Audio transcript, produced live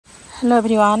Hello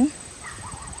everyone,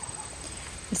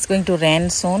 it's going to rain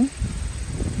soon.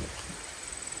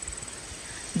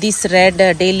 This red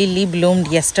daily lily bloomed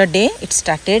yesterday. It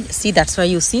started, see, that's why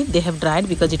you see they have dried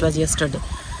because it was yesterday.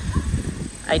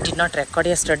 I did not record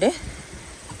yesterday,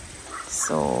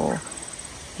 so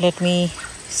let me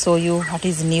show you what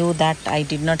is new that I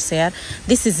did not share.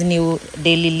 This is new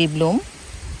daily lily bloom.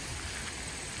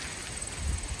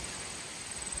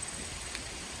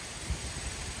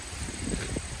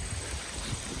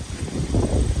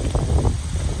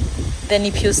 Then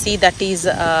if you see, that is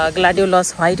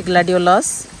gladiolus, white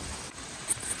gladiolus.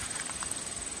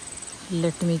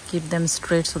 Let me keep them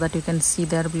straight so that you can see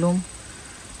their bloom.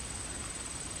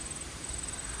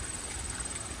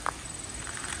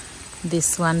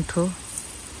 This one too.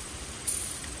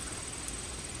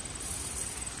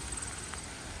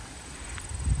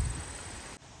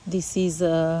 This is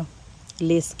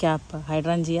lace cap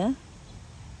hydrangea.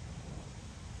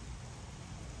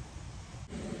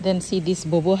 Then see this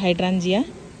bobo hydrangea.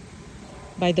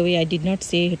 By the way, I did not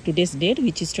say today's date,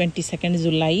 which is 22nd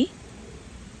July.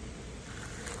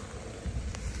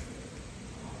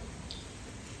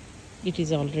 It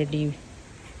is already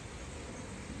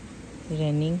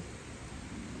raining.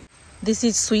 This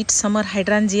is sweet summer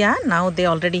hydrangea. Now they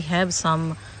already have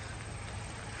some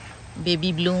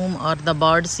baby bloom, or the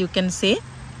buds you can say.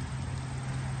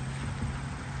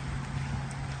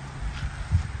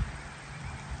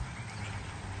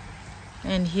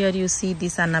 And here you see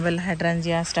this Annabelle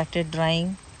hydrangea started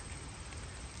drying.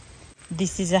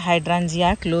 This is a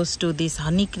hydrangea close to this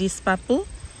honey crisp apple.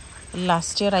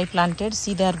 Last year I planted,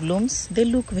 see their blooms, they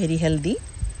look very healthy.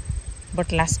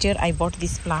 But last year I bought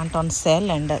this plant on sale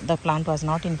and the plant was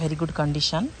not in very good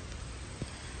condition.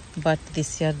 But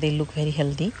this year they look very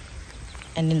healthy.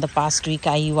 And in the past week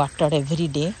I watered every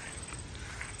day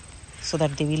so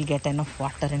that they will get enough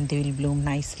water and they will bloom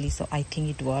nicely. So I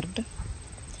think it worked.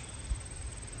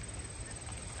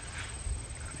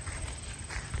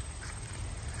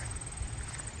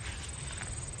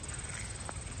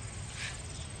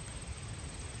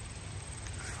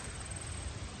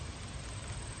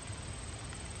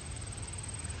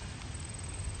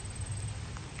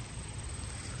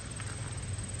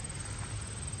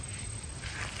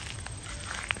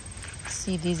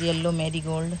 See this yellow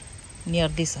marigold near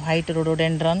this white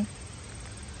rhododendron.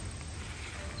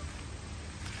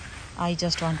 I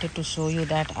just wanted to show you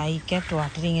that I kept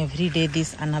watering every day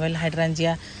this Annabelle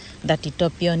hydrangea, that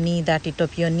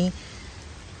Etopione.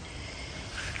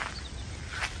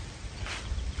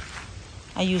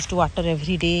 I used to water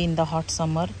every day in the hot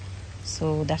summer,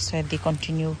 so that's why they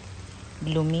continue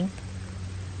blooming.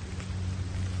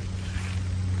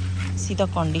 See the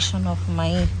condition of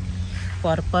my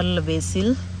purple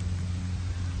basil.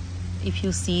 If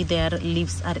you see, their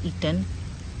leaves are eaten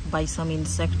by some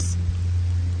insects.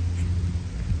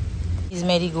 This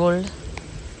marigold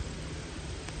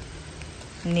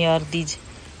near these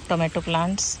tomato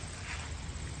plants.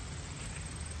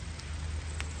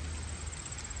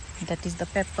 That is the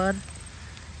pepper.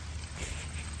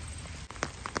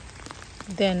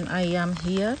 Then I am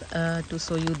here to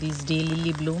show you these daily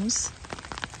lily blooms.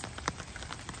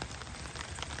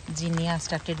 Zinnia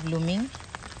started blooming.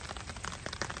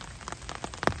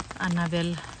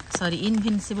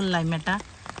 Invincible limetta.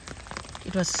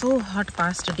 It was so hot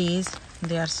past days,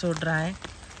 they are so dry.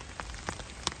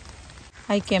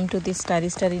 I came to this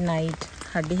Starry Night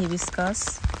hardy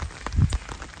hibiscus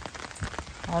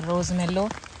or rose mallow.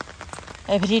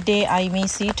 Every day I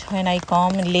miss it. When I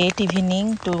come late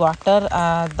evening to water,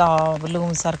 the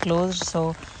blooms are closed.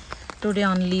 So today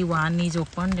only one is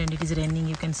opened and it is raining.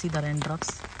 You can see the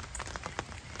raindrops.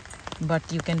 But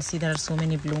you can see there are so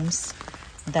many blooms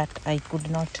that I could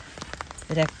not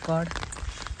record.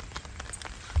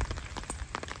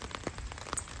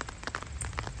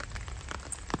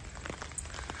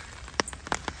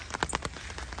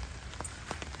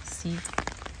 See,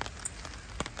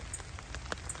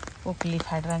 oak leaf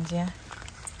hydrangea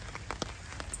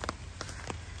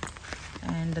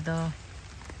and the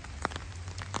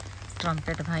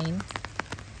trumpet vine.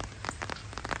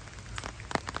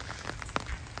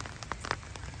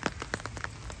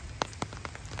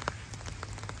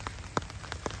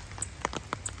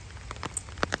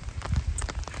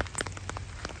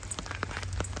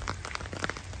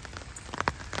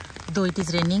 Though it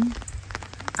is raining,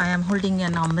 I am holding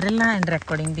an umbrella and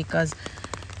recording because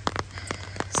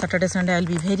Saturday, Sunday I will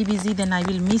be very busy. Then I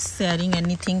will miss sharing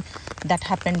anything that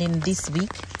happened in this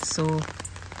week. So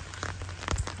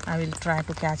I will try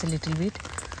to catch a little bit.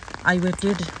 I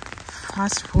waited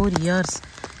past 4 years.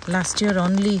 Last year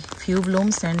only few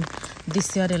blooms and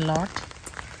this year a lot.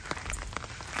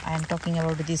 I am talking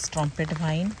about this trumpet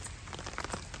vine.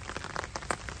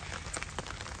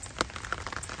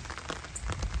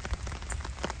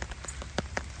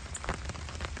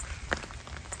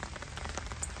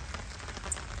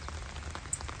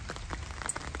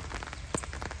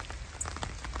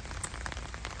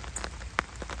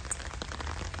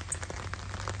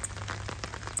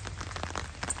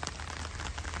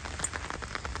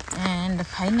 And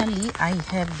finally I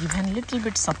have given little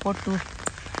bit support to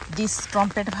this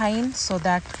trumpet vine so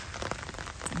that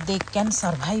they can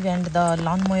survive and the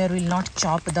lawnmower will not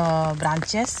chop the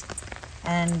branches,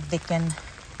 and they can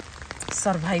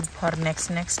survive for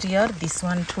next year. This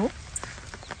one too.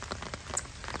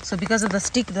 So because of the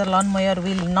stick, the lawnmower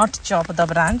will not chop the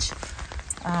branch,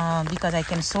 because I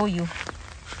can show you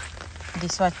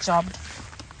this was chopped.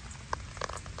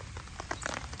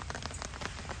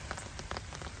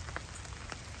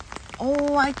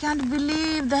 Oh, I can't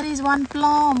believe there is one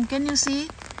plum. Can you see?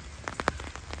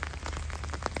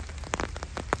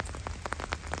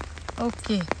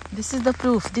 Okay, this is the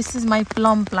proof. This is my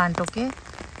plum plant, okay?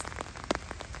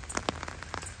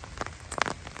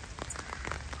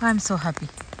 I'm so happy.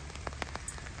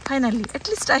 Finally, at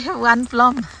least I have one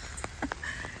plum.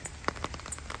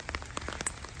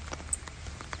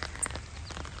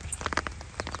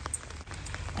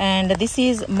 And this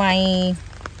is my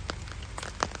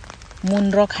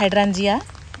moonrock hydrangea.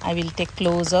 I will take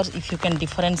closer if you can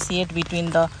differentiate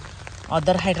between the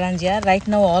other hydrangea. Right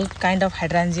now all kind of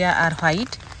hydrangea are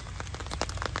white.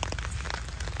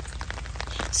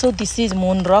 So this is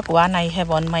moonrock. One I have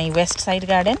on my west side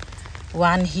garden,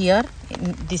 one here.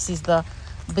 This is the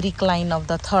brick line of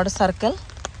the third circle.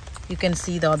 You can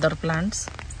see the other plants.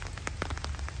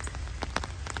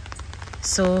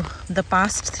 So the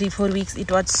past 3-4 weeks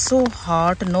it was so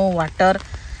hot, no water,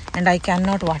 and I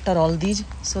cannot water all these,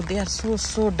 so they are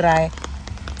so dry.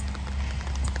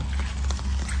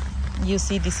 You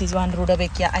see, this is one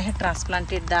rudbeckia. I had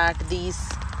transplanted these.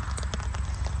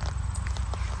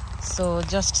 So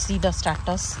just see the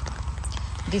status.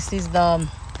 This is the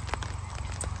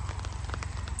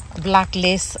black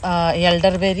lace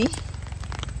elderberry.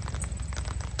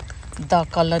 The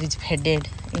color is faded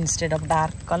instead of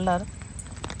dark color.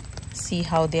 See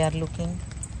how they are looking.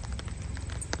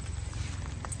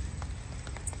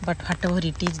 But whatever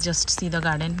it is, just see the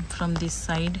garden from this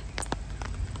side.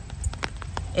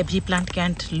 Every plant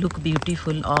can't look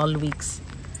beautiful all weeks.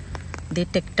 They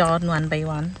take turn one by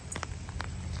one.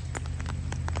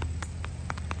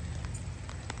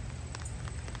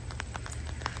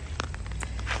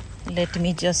 Let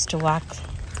me just walk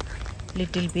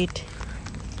little bit.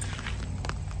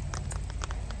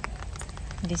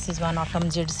 This is one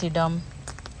autumn jade sedum.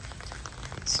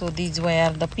 So these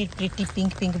were the pretty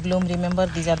pink bloom. Remember,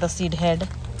 these are the seed head.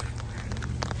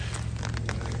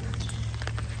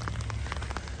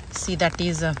 See, that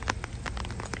is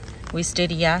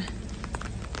wisteria.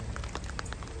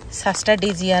 Shasta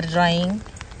daisy are drying.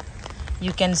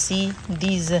 You can see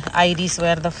these iris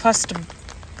were the first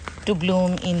to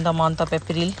bloom in the month of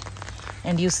April.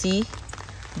 And you see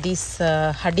this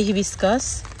hardy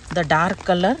hibiscus, the dark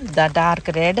color, the dark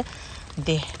red.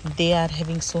 They are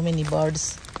having so many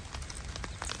birds.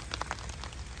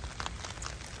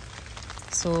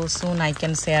 So soon I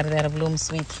can share their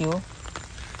blooms with you.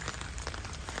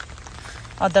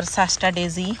 Other Shasta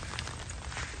daisy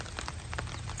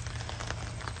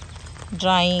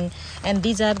drying, and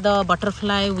these are the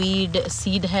butterfly weed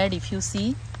seed head. If you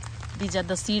see, these are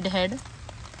the seed head.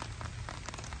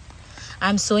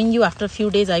 I'm showing you after a few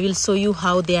days. I will show you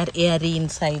how they are airy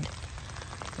inside,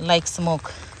 like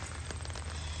smoke.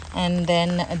 And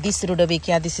then this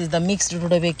rudbeckia, this is the mixed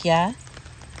rudbeckia.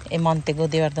 A month ago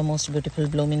they were the most beautiful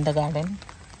bloom in the garden.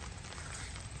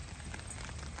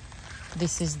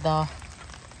 This is the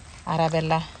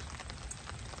Arabella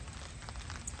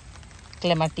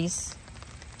clematis.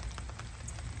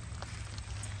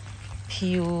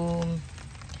 Few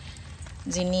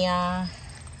zinnia,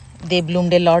 they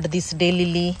bloomed a lot. This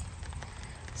daylily.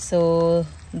 So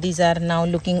these are now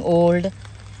looking old,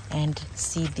 and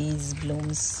see these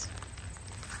blooms.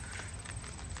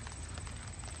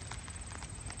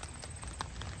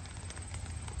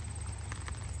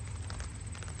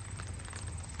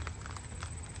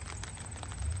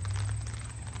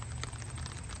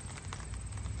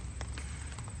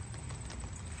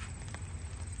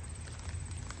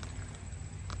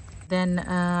 Then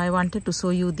I wanted to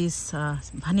show you this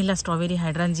vanilla strawberry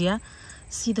hydrangea.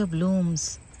 See the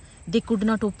blooms. They could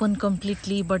not open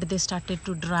completely, but they started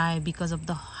to dry because of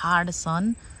the hard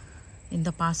sun in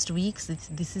the past weeks.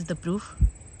 This is the proof.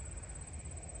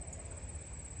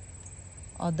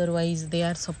 Otherwise they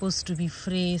are supposed to be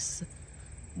fresh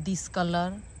this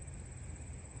color.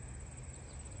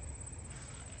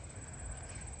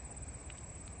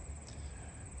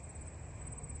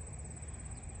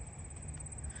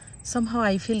 Somehow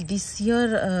I feel this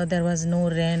year there was no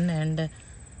rain, and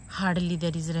hardly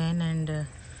there is rain, and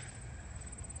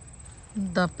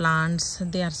the plants,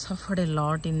 they are suffered a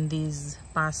lot in these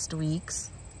past weeks.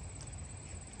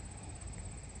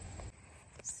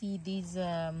 See these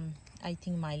I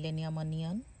think Millennium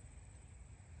onion.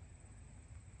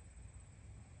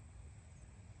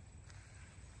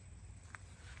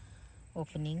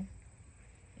 Opening.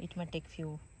 It might take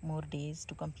few more days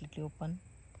to completely open.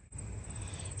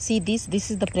 See this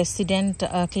is the President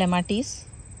Clematis.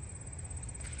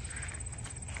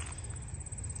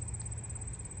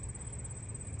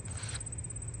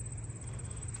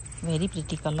 Very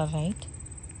pretty color, right?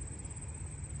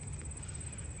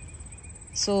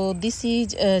 So this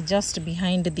is just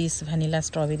behind this vanilla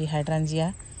strawberry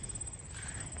hydrangea,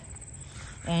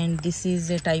 and this is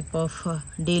a type of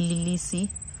daylily. See,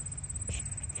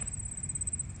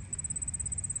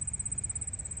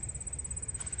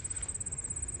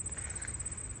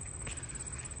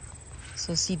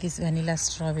 so see this vanilla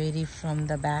strawberry from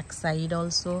the back side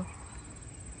also.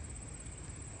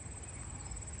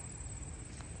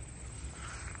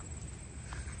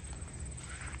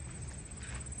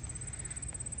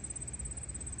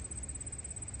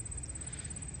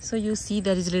 So you see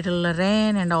there is little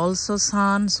rain and also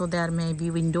sun, so there may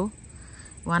be window,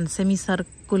 one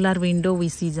semicircular window we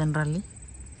see generally.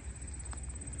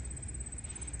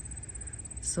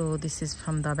 So this is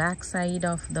from the back side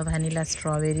of the vanilla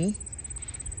strawberry.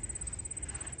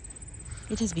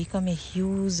 It has become a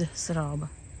huge shrub,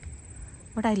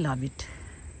 but I love it.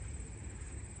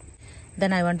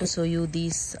 Then I want to show you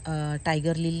this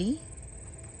tiger lily.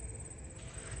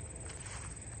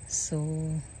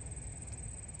 So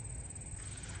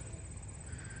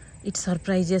it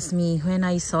surprises me. When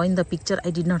I saw in the picture, I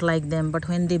did not like them, but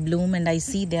when they bloom and I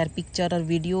see their picture or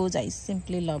videos, I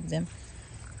simply love them.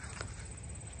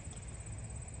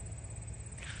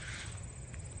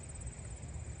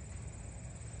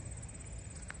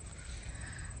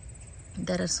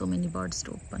 There are so many buds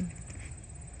to open.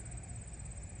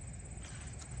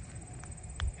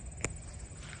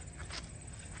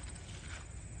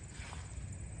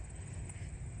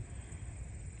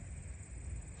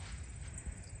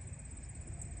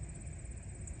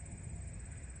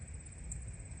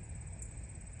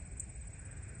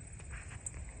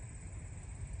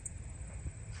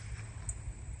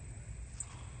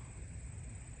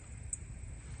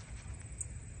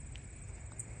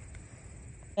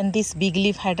 And this big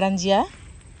leaf hydrangea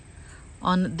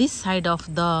on this side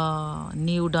of the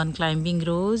new done climbing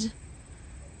rose.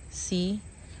 See,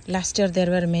 last year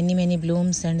there were many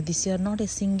blooms, and this year not a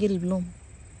single bloom.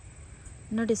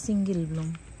 Not a single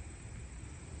bloom.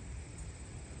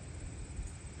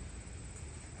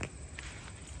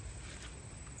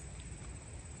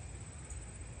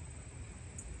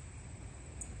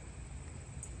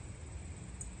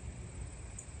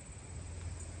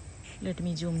 Let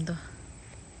me zoom the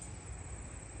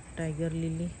tiger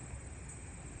lily.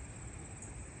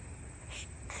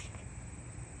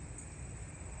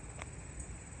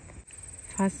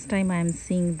 First time I am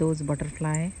seeing those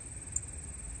butterfly.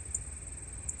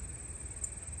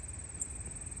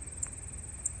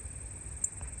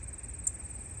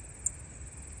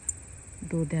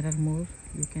 Though there are more,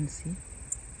 you can see.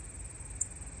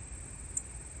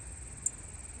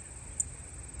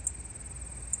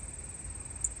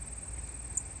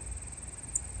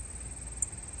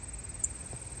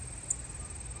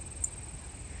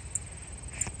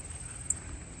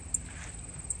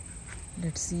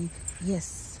 Let's see.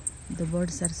 Yes, the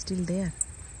birds are still there.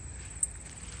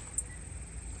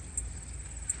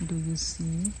 Do you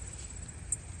see?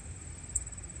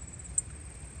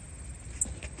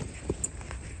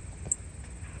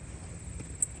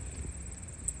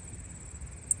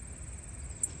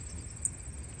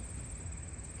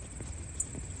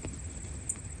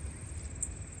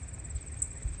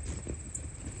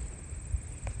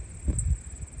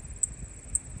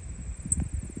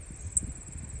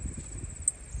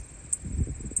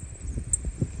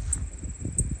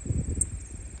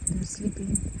 They're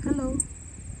sleeping. Hello.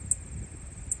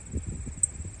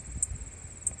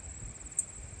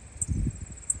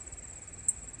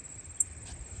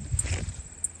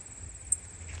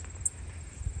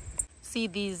 See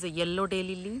these yellow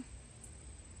daylily.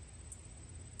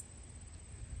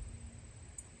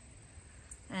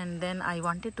 And then I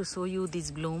wanted to show you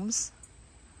these blooms.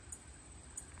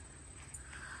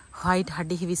 White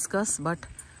hardy hibiscus, but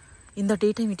in the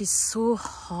daytime it is so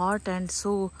hot and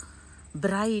so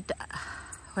bright.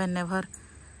 Whenever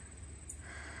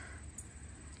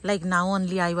Like now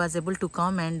only I was able to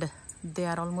come and they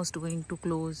are almost going to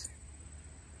close.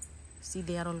 See,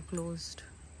 they are all closed.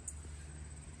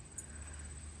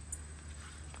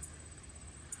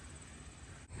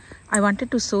 I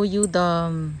wanted to show you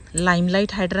the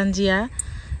limelight hydrangea.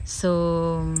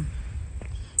 So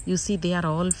you see they are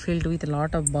all filled with a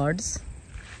lot of buds.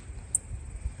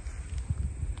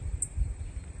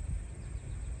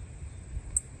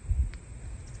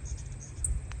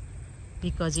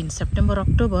 Because in September,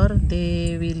 October,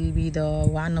 they will be the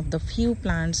one of the few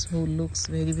plants who looks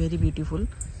very, very beautiful.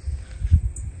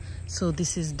 So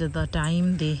this is the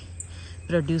time they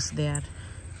produce their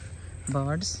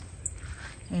buds,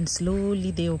 and slowly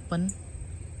they open.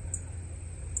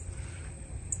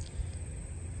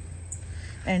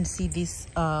 And see this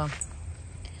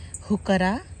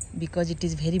heuchera, because it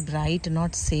is very bright,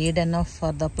 not shade enough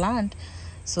for the plant,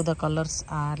 so the colors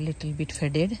are little bit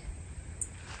faded.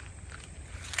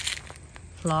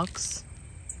 Phlox,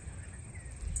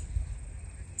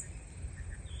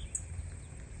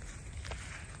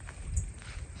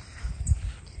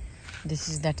 this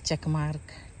is that checkmark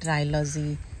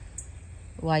trilogy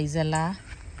Weissella.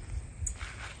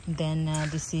 Then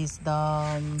this is the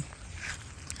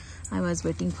I was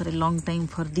waiting for a long time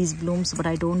for these blooms, but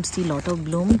I don't see lot of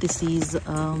bloom. This is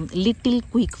little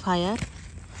quick flower,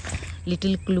 only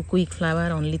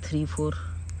 3-4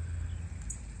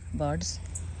 buds.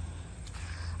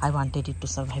 I wanted it to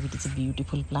survive. It is a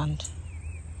beautiful plant.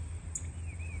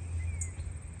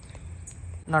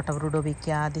 Lot of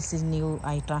Rudbeckia. This is new.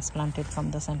 I transplanted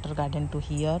from the center garden to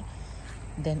here.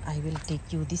 Then I will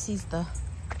take you. This is the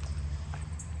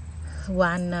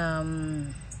one.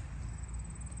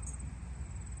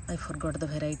 I forgot the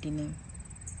variety name.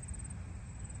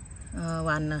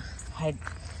 One had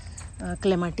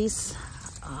clematis.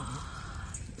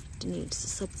 It needs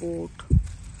support.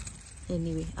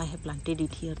 Anyway, I have planted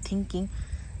it here thinking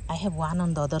I have one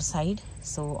on the other side.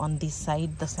 So on this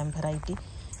side the same variety,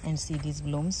 and see these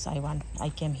blooms. I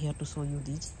came here to show you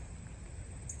these.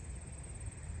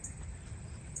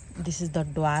 This is the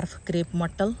dwarf crepe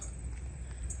myrtle,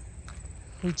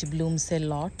 which blooms a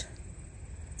lot.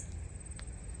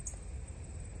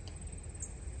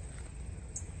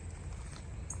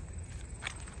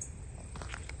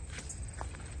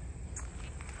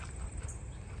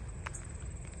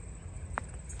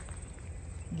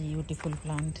 Beautiful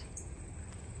plant.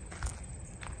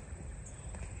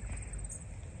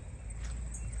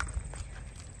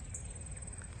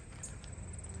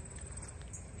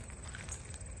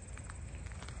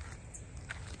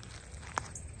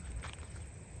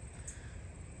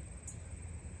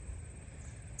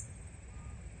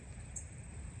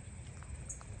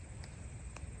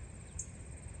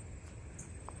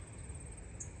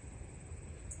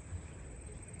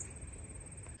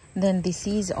 Then this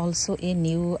is also a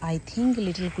new, I think,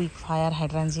 little quick fire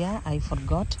hydrangea. I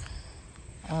forgot.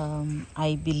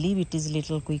 I believe it is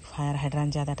little quick fire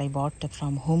hydrangea that I bought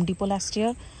from Home Depot last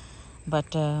year. But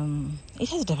it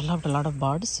has developed a lot of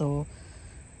buds, so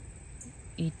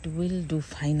it will do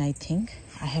fine, I think.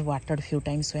 I have watered a few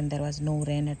times when there was no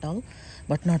rain at all,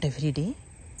 but not every day.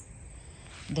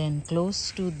 Then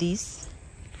close to this,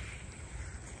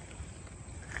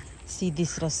 see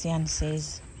this Russian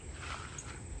says.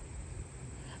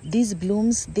 These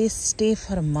blooms, they stay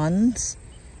for months,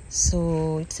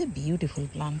 so it's a beautiful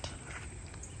plant.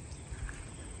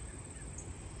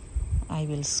 I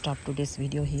will stop today's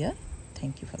video here.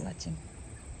 Thank you for watching.